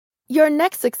Your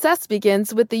next success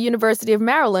begins with the University of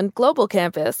Maryland Global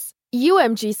Campus.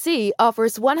 UMGC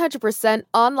offers 100%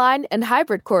 online and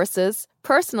hybrid courses,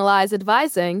 personalized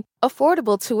advising,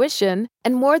 affordable tuition,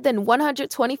 and more than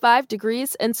 125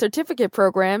 degrees and certificate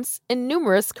programs in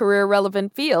numerous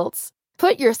career-relevant fields.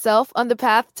 Put yourself on the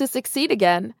path to succeed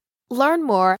again. Learn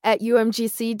more at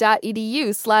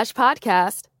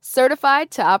umgc.edu/podcast.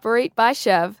 Certified to operate by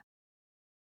Chev.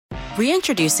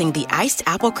 Reintroducing the Iced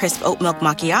Apple Crisp Oat Milk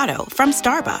Macchiato from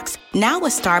Starbucks. Now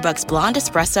with Starbucks Blonde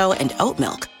Espresso and Oat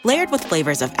Milk. Layered with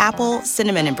flavors of apple,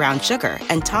 cinnamon, and brown sugar,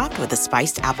 and topped with a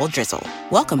spiced apple drizzle.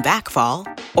 Welcome back, fall.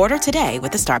 Order today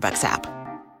with the Starbucks app.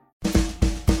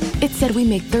 It said we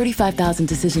make 35,000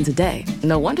 decisions a day.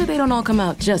 No wonder they don't all come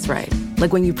out just right.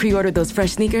 Like when you pre-ordered those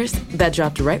fresh sneakers that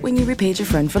dropped right when you repaid your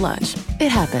friend for lunch. It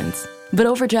happens. But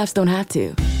overdrafts don't have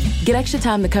to. Get extra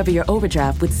time to cover your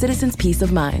overdraft with Citizens Peace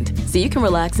of Mind, so you can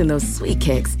relax in those sweet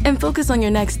kicks and focus on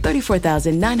your next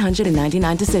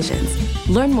 34,999 decisions.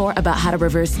 Learn more about how to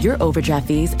reverse your overdraft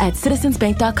fees at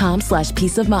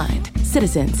citizensbank.com/peace of mind.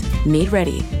 Citizens, made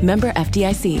ready. Member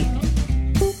FDIC.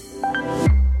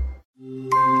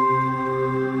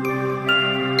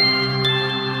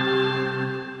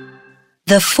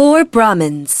 The Four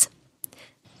Brahmins.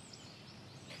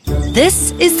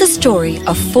 This is the story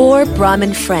of four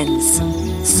Brahmin friends,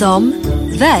 Som,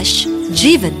 Vesh,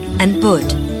 Jivan, and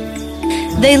Bud.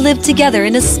 They lived together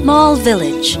in a small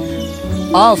village.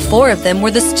 All four of them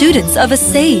were the students of a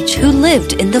sage who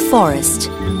lived in the forest.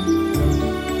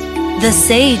 The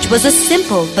sage was a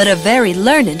simple but a very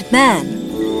learned man.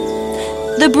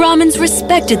 The Brahmins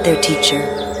respected their teacher.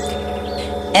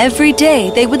 Every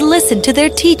day they would listen to their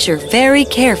teacher very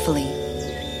carefully.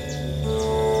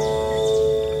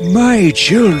 My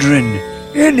children,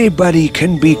 anybody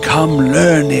can become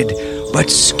learned,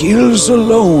 but skills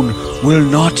alone will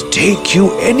not take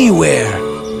you anywhere.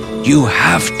 You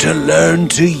have to learn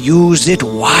to use it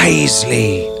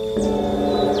wisely.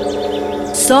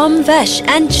 Som, Vesh,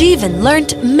 and Jivan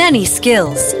learnt many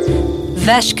skills.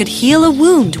 Vesh could heal a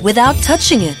wound without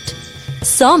touching it.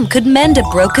 Som could mend a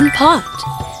broken pot.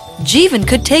 Jivan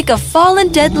could take a fallen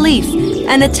dead leaf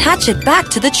and attach it back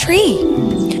to the tree.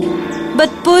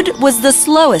 But Bud was the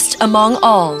slowest among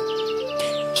all.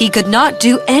 He could not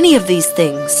do any of these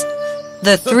things.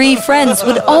 The three friends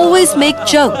would always make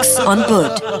jokes on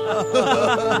Bud.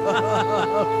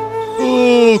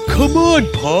 Oh, come on,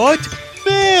 Pot!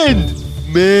 Mend!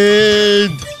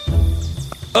 Mend!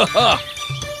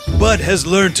 Bud has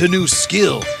learned a new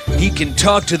skill. He can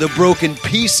talk to the broken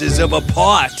pieces of a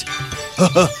pot.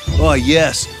 Oh,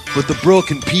 yes, but the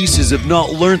broken pieces have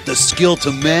not learnt the skill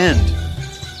to mend.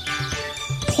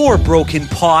 Poor broken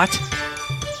pot.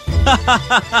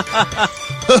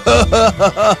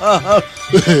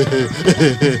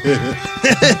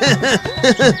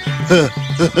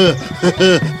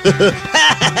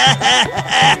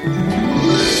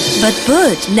 But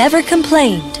Bud never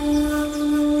complained.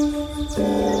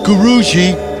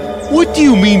 Guruji, what do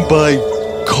you mean by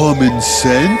common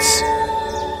sense?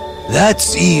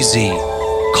 That's easy.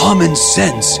 Common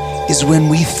sense is when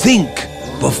we think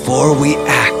before we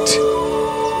act.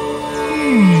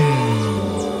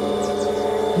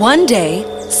 One day,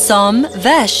 Som,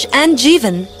 Vesh, and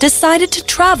Jivan decided to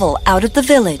travel out of the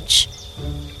village.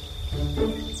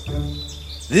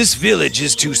 This village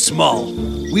is too small.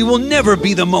 We will never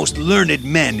be the most learned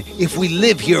men if we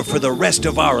live here for the rest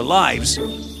of our lives.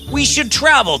 We should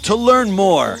travel to learn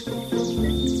more.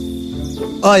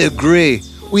 I agree.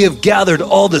 We have gathered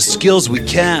all the skills we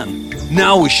can.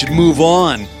 Now we should move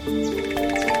on.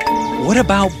 What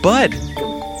about Bud?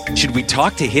 Should we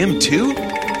talk to him too?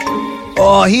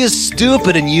 Oh, he is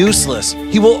stupid and useless.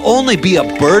 He will only be a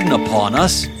burden upon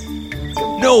us.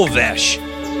 No, Vesh.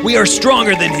 We are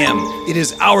stronger than him. It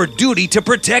is our duty to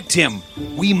protect him.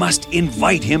 We must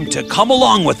invite him to come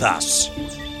along with us.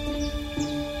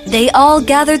 They all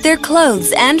gathered their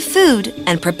clothes and food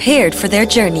and prepared for their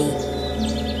journey.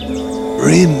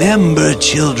 Remember,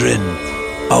 children,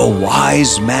 a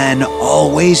wise man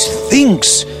always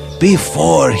thinks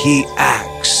before he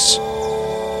acts.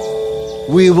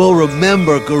 We will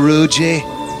remember, Guruji.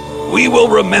 We will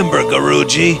remember,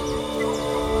 Guruji.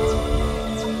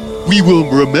 We will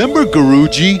remember,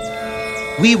 Guruji.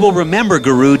 We will remember,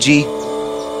 Guruji.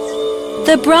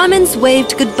 The Brahmins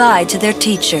waved goodbye to their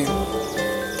teacher.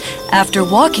 After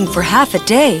walking for half a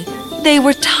day, they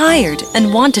were tired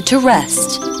and wanted to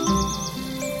rest.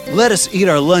 Let us eat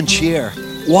our lunch here.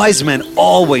 Wise men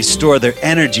always store their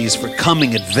energies for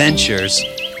coming adventures.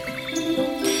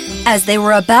 As they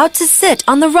were about to sit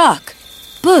on the rock,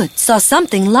 Bud saw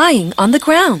something lying on the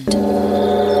ground.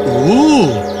 Oh,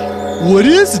 what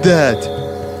is that?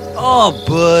 Oh,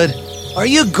 Bud, are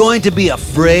you going to be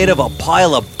afraid of a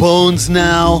pile of bones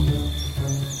now?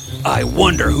 I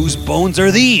wonder whose bones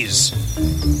are these?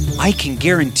 I can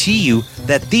guarantee you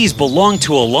that these belong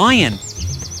to a lion.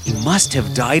 He must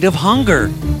have died of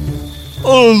hunger.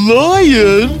 A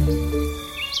lion?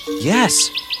 Yes,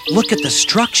 look at the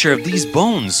structure of these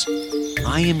bones.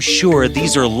 I am sure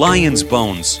these are lion's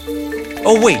bones.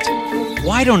 Oh wait,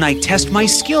 why don't I test my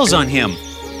skills on him?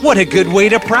 What a good way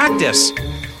to practice.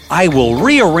 I will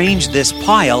rearrange this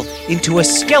pile into a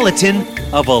skeleton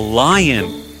of a lion.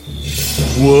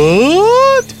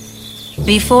 What?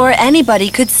 Before anybody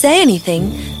could say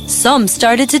anything, some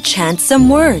started to chant some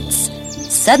words.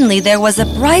 Suddenly there was a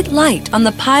bright light on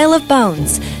the pile of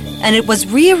bones, and it was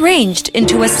rearranged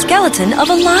into a skeleton of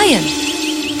a lion.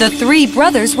 The three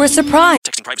brothers were surprised.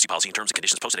 Texting privacy policy and terms and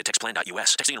conditions posted at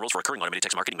textplan.us. Texting enrolls for recurring automated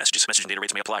text marketing messages. Message and data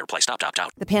rates may apply. Reply stop to opt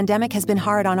out. The pandemic has been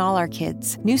hard on all our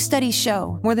kids. New studies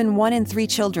show more than 1 in 3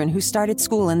 children who started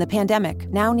school in the pandemic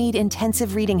now need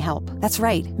intensive reading help. That's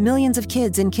right. Millions of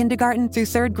kids in kindergarten through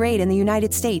 3rd grade in the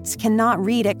United States cannot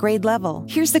read at grade level.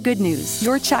 Here's the good news.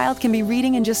 Your child can be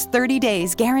reading in just 30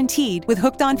 days, guaranteed, with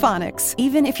Hooked on Phonics.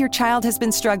 Even if your child has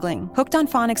been struggling, Hooked on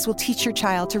Phonics will teach your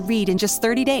child to read in just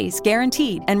 30 days,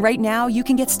 guaranteed. And right now, you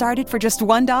can get started for just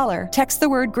 $1. Text the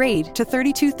word GRADE to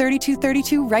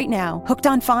 323232 right now. Hooked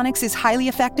on Phonics is highly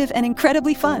effective and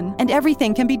incredibly fun, and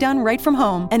everything can be done right from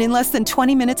home and in less than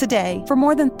 20 minutes a day. For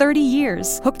more than 30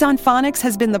 years, Hooked on Phonics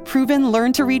has been the proven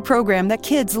learn-to-read program that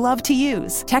kids love to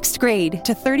use. Text GRADE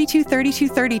to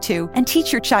 323232 and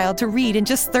teach your child to read in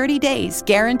just 30 days,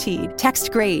 guaranteed.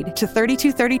 Text GRADE to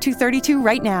 323232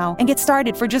 right now and get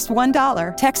started for just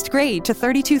 $1. Text GRADE to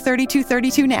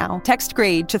 323232 now. Text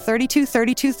GRADE to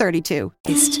 323232.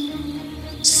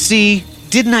 See,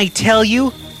 didn't I tell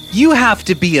you? You have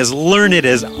to be as learned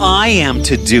as I am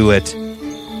to do it.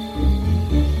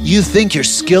 You think your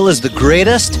skill is the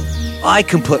greatest? I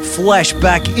can put flesh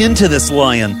back into this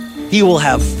lion. He will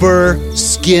have fur,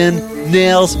 skin,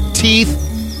 nails,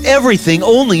 teeth, everything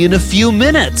only in a few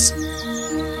minutes.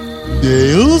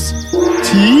 Nails?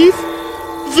 Teeth?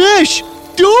 Vesh,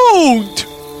 don't!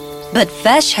 But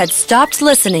Vesh had stopped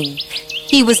listening.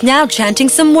 He was now chanting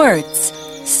some words.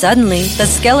 Suddenly, the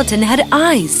skeleton had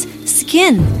eyes,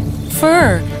 skin,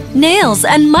 fur, nails,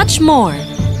 and much more.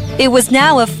 It was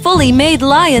now a fully made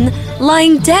lion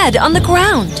lying dead on the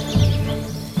ground.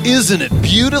 Isn't it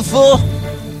beautiful?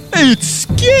 It's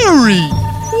scary!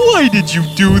 Why did you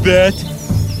do that?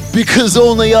 Because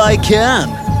only I can.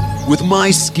 With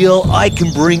my skill, I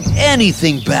can bring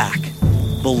anything back.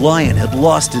 The lion had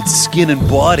lost its skin and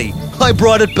body. I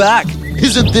brought it back.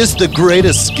 Isn't this the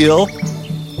greatest skill?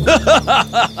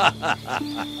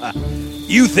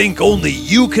 You think only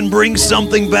you can bring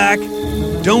something back?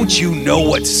 Don't you know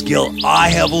what skill I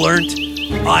have learned?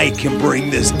 I can bring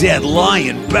this dead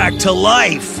lion back to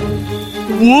life.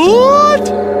 What?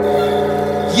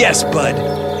 Yes, Bud.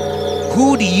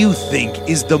 Who do you think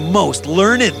is the most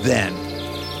learned then?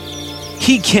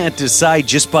 He can't decide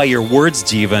just by your words,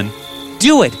 Jeevan.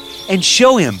 Do it and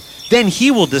show him. Then he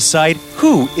will decide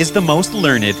who is the most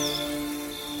learned.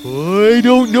 I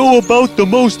don't know about the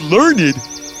most learned,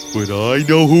 but I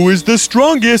know who is the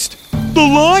strongest. The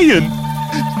lion.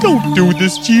 Don't do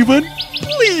this, Jeevan.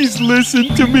 Please listen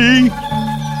to me.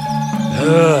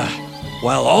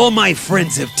 While all my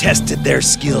friends have tested their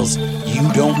skills, you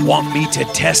don't want me to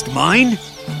test mine?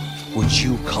 Would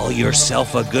you call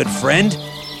yourself a good friend?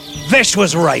 Vesh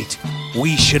was right.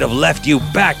 We should have left you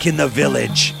back in the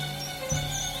village.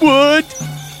 But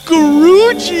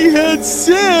Guruji had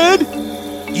said...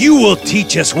 You will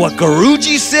teach us what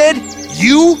Guruji said?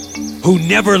 You, who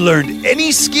never learned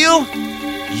any skill?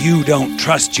 You don't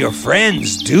trust your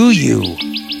friends, do you?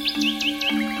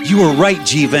 You were right,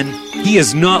 Jeevan. He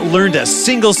has not learned a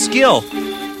single skill.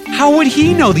 How would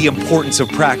he know the importance of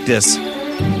practice?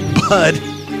 But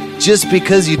just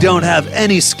because you don't have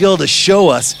any skill to show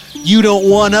us, you don't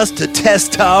want us to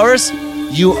test ours?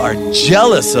 You are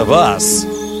jealous of us.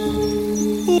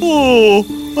 Oh,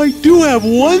 I do have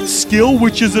one skill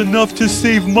which is enough to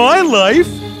save my life.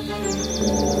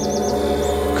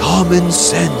 Common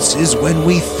sense is when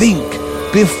we think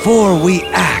before we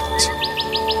act.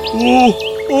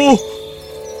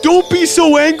 Don't be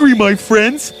so angry, my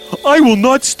friends. I will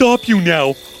not stop you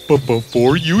now. But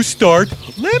before you start,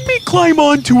 let me climb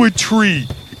onto a tree.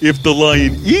 If the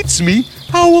lion eats me,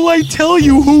 how will I tell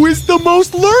you who is the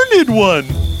most learned one?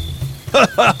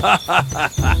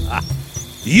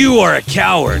 You are a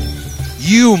coward.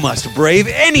 You must brave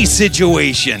any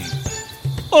situation.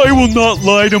 I will not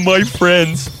lie to my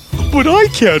friends, but I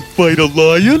can't fight a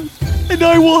lion, and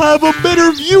I will have a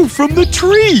better view from the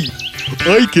tree.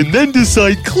 I can then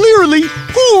decide clearly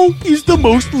who is the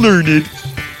most learned.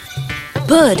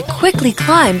 Bud quickly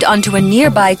climbed onto a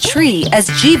nearby tree as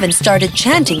Jeevan started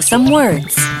chanting some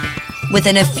words.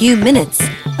 Within a few minutes,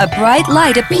 a bright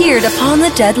light appeared upon the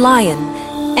dead lion,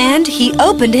 and he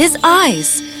opened his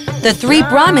eyes. The three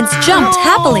Brahmins jumped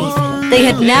happily. They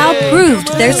had now proved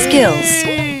their skills.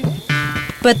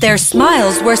 But their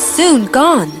smiles were soon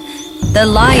gone. The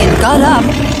lion got up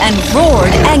and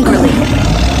roared angrily.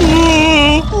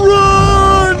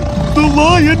 Run! The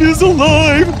lion is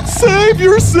alive! Save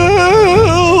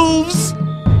yourselves!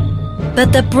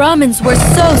 But the Brahmins were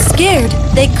so scared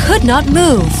they could not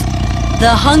move. The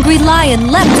hungry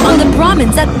lion leapt on the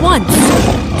Brahmins at once.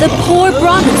 The poor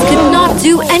Brahmins could not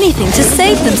do anything to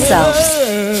save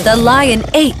themselves. The lion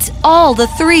ate all the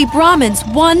three Brahmins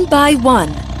one by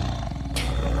one.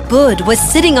 Bud was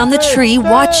sitting on the tree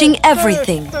watching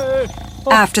everything.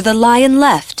 After the lion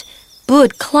left,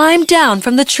 Bud climbed down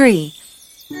from the tree.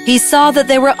 He saw that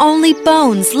there were only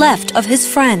bones left of his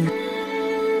friend.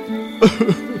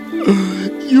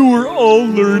 You were all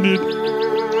learned.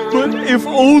 But if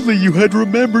only you had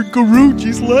remembered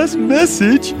Guruji's last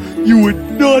message, you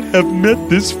would not have met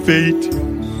this fate.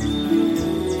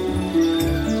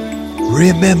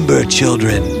 Remember,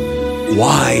 children,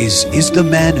 wise is the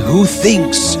man who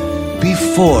thinks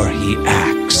before he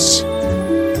acts.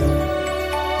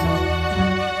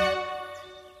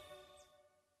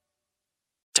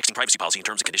 Texting privacy policy and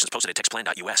terms and conditions posted at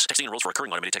textplan.us. Texting enrolls for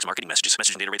recurring automated text marketing messages.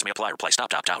 Message and data rates may apply. Reply stop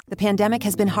to opt out. The pandemic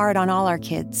has been hard on all our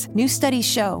kids. New studies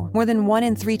show more than 1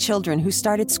 in 3 children who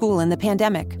started school in the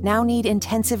pandemic now need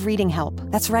intensive reading help.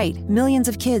 That's right. Millions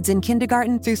of kids in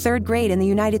kindergarten through 3rd grade in the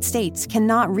United States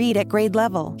cannot read at grade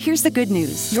level. Here's the good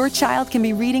news. Your child can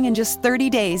be reading in just 30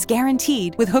 days,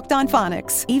 guaranteed, with Hooked on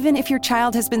Phonics. Even if your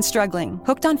child has been struggling,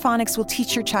 Hooked on Phonics will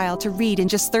teach your child to read in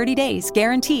just 30 days,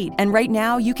 guaranteed. And right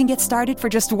now, you can get started for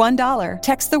just $1.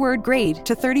 Text the word GRADE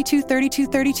to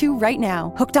 323232 right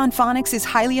now. Hooked on Phonics is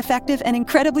highly effective and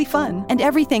incredibly fun, and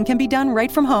everything can be done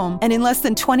right from home and in less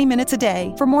than 20 minutes a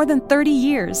day. For more than 30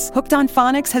 years, Hooked on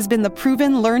Phonics has been the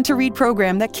proven learn-to-read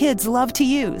program that kids love to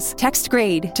use. Text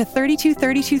GRADE to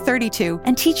 323232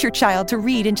 and teach your child to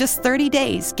read in just 30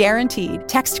 days, guaranteed.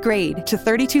 Text GRADE to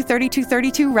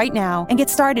 323232 right now and get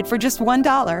started for just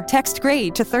 $1. Text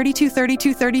GRADE to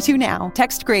 323232 now.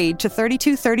 Text GRADE to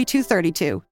 323232.